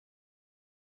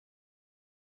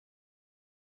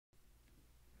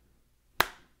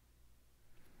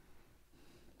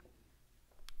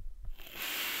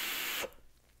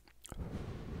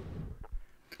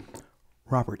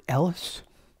Robert Ellis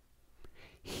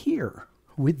here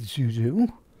with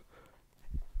Zuzu,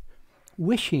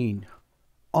 wishing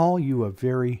all you a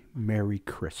very Merry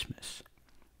Christmas.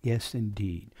 Yes,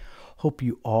 indeed. Hope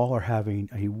you all are having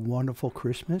a wonderful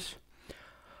Christmas.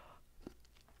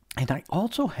 And I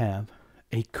also have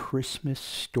a Christmas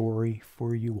story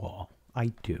for you all.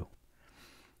 I do.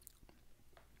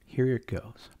 Here it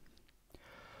goes.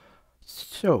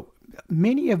 So,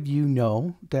 many of you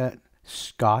know that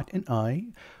Scott and I,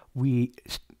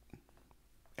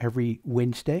 every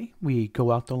Wednesday, we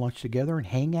go out to lunch together and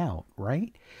hang out,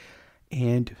 right?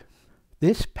 And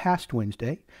this past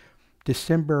Wednesday,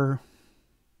 December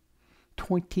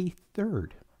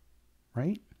 23rd,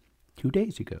 right? 2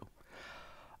 days ago,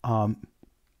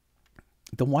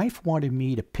 the wife wanted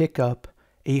me to pick up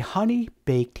a honey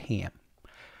baked ham.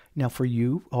 Now, for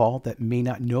you all that may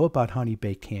not know about honey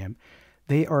baked ham,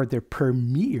 they are the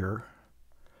premier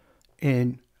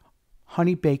in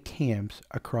honey baked hams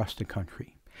across the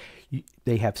country.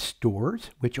 They have stores,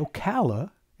 which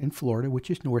Ocala in Florida, which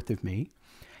is north of me,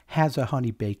 has a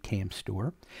honey baked ham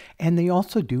store. And they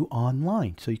also do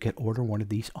online, so you can order one of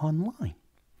these online.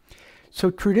 So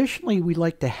traditionally, we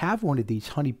like to have one of these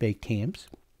honey baked hams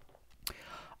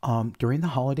during the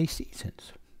holiday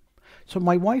seasons. So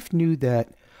my wife knew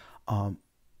that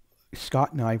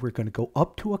Scott and I were going to go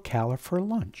up to Ocala for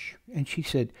lunch. And she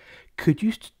said, could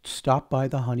you stop by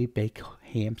the honey baked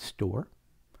ham store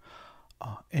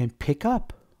and pick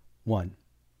up one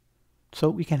so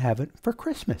we can have it for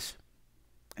Christmas?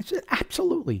 I said,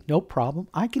 absolutely, no problem.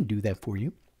 I can do that for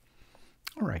you.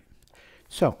 All right.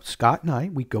 So Scott and I,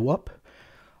 we go up.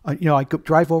 I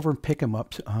drive over and pick him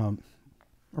up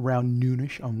around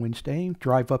noonish on Wednesday.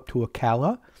 Drive up to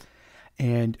Ocala,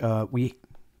 and we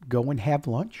go and have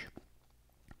lunch.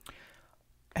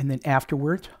 And then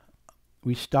afterwards,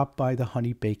 we stop by the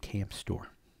honey baked ham store.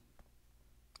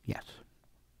 Yes.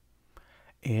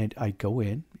 And I go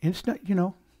in, and it's not,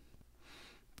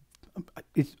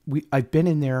 I've been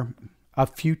in there a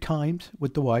few times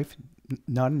with the wife,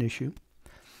 not an issue.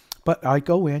 But I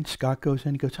go in, Scott goes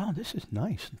in, he goes, oh, this is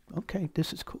nice. Okay,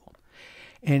 this is cool.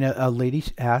 And a lady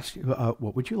asked,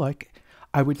 what would you like?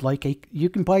 I would like you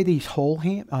can buy these whole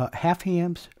ham, half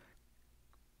hams,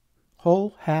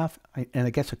 whole, half, and I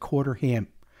guess a quarter ham,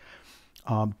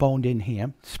 boned in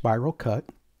ham, spiral cut.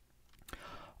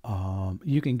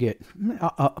 You can get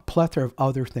a plethora of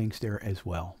other things there as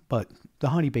well. But the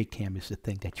honey baked ham is the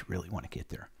thing that you really want to get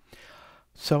there.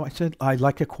 So I said, I'd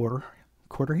like a quarter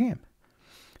ham.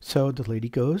 So the lady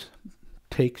goes,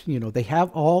 takes, they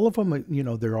have all of them,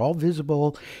 they're all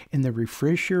visible in the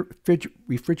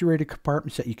refrigerated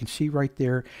compartments that you can see right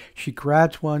there. She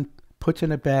grabs one, puts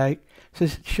in a bag,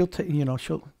 says she'll check you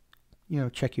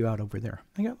out over there.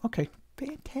 I go, okay,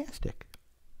 fantastic.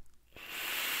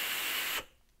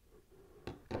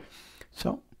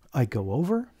 So I go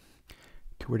over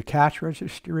to where the cash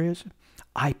register is.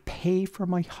 I pay for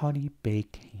my honey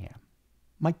baked ham,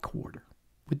 my quarter,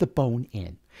 with the bone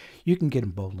in. You can get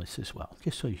them boneless as well,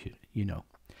 just so you know.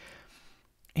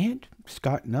 And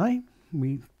Scott and I,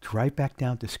 we drive back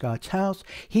down to Scott's house.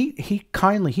 He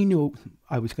knew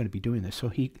I was going to be doing this, so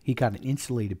he got an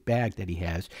insulated bag that he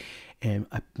has, and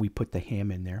we put the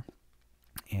ham in there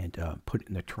and put it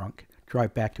in the trunk.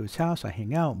 Drive back to his house. I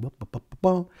hang out.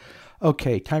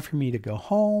 Okay, time for me to go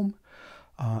home.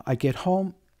 I get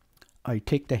home. I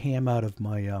take the ham out of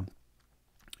my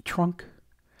trunk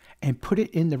and put it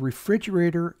in the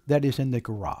refrigerator that is in the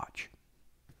garage.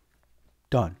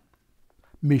 Done.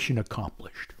 Mission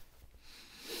accomplished.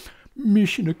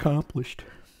 Mission accomplished.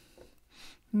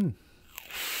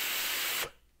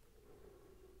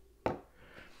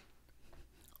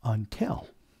 Until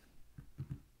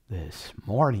this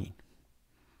morning.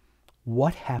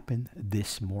 What happened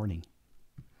this morning?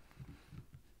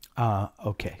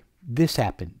 Okay. This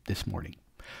happened this morning.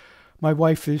 My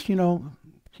wife is,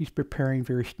 she's preparing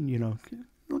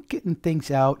getting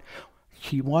things out.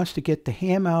 She wants to get the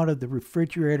ham out of the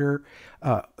refrigerator,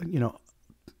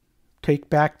 take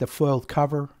back the foiled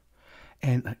cover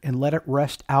and let it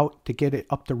rest out to get it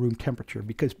up to room temperature,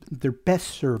 because they're best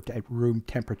served at room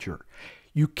temperature.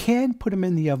 You can put them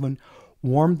in the oven,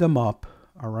 warm them up,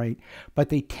 all right, but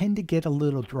they tend to get a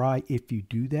little dry if you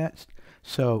do that.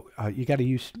 So you got to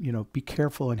use, be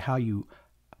careful in how you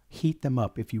heat them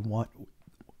up if you want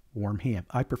warm ham.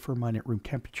 I prefer mine at room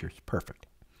temperature. It's perfect.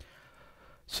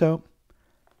 So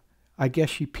I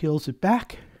guess she peels it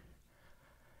back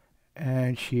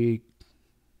and she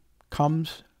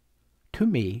comes to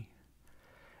me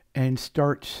and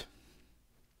starts,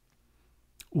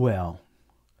 well,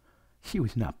 she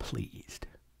was not pleased.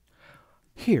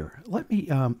 Here, let me,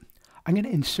 I'm going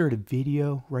to insert a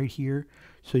video right here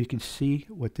so you can see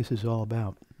what this is all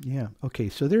about. Yeah, okay,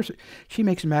 so she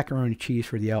makes macaroni and cheese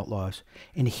for the Outlaws.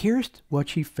 And here's what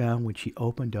she found when she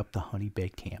opened up the Honey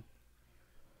Baked Ham.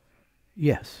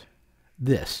 Yes,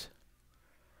 this.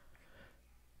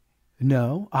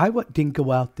 No, I didn't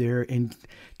go out there and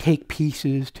take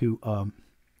pieces to,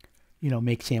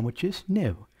 make sandwiches.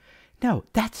 No,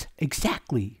 that's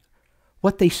exactly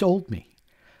what they sold me.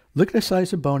 Look at the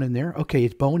size of bone in there. Okay,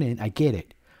 it's bone in. I get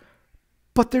it.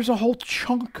 But there's a whole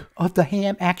chunk of the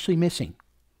ham actually missing.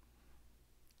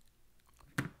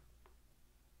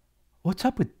 What's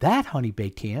up with that, Honey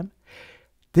Baked Ham?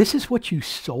 This is what you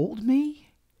sold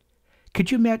me?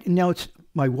 Could you imagine? Now, it's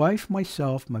my wife,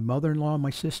 myself, my mother-in-law, and my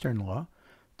sister-in-law.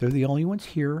 They're the only ones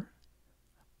here,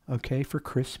 okay, for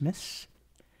Christmas.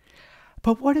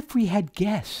 But what if we had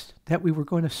guests that we were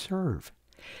going to serve?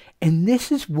 And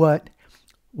this is what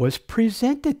was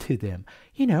presented to them.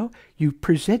 You know, you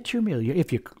present your meal.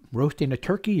 If you're roasting a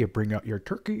turkey, you bring out your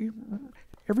turkey.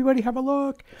 Everybody have a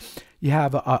look. You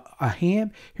have a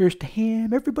ham. Here's the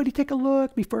ham. Everybody take a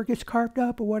look before it gets carved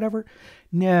up or whatever.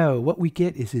 No, what we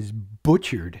get is this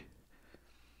butchered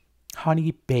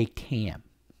honey baked ham.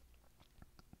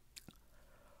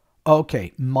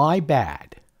 Okay, my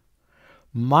bad.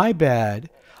 My bad.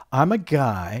 I'm a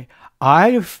guy.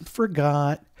 I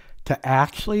forgot to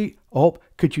actually,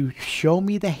 could you show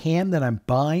me the ham that I'm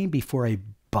buying before I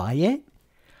buy it?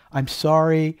 I'm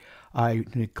sorry, I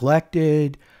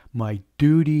neglected my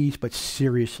duties, but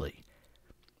seriously,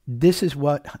 this is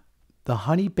what the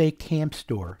Honey Baked Ham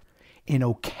store in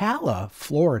Ocala,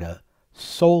 Florida,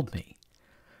 sold me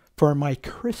for my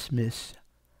Christmas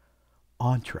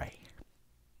entree.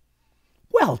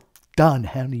 Well done,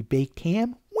 Honey Baked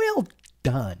Ham. Well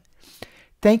done.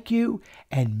 Thank you,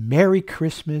 and Merry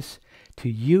Christmas to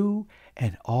you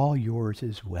and all yours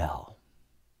as well.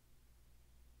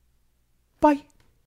 Bye.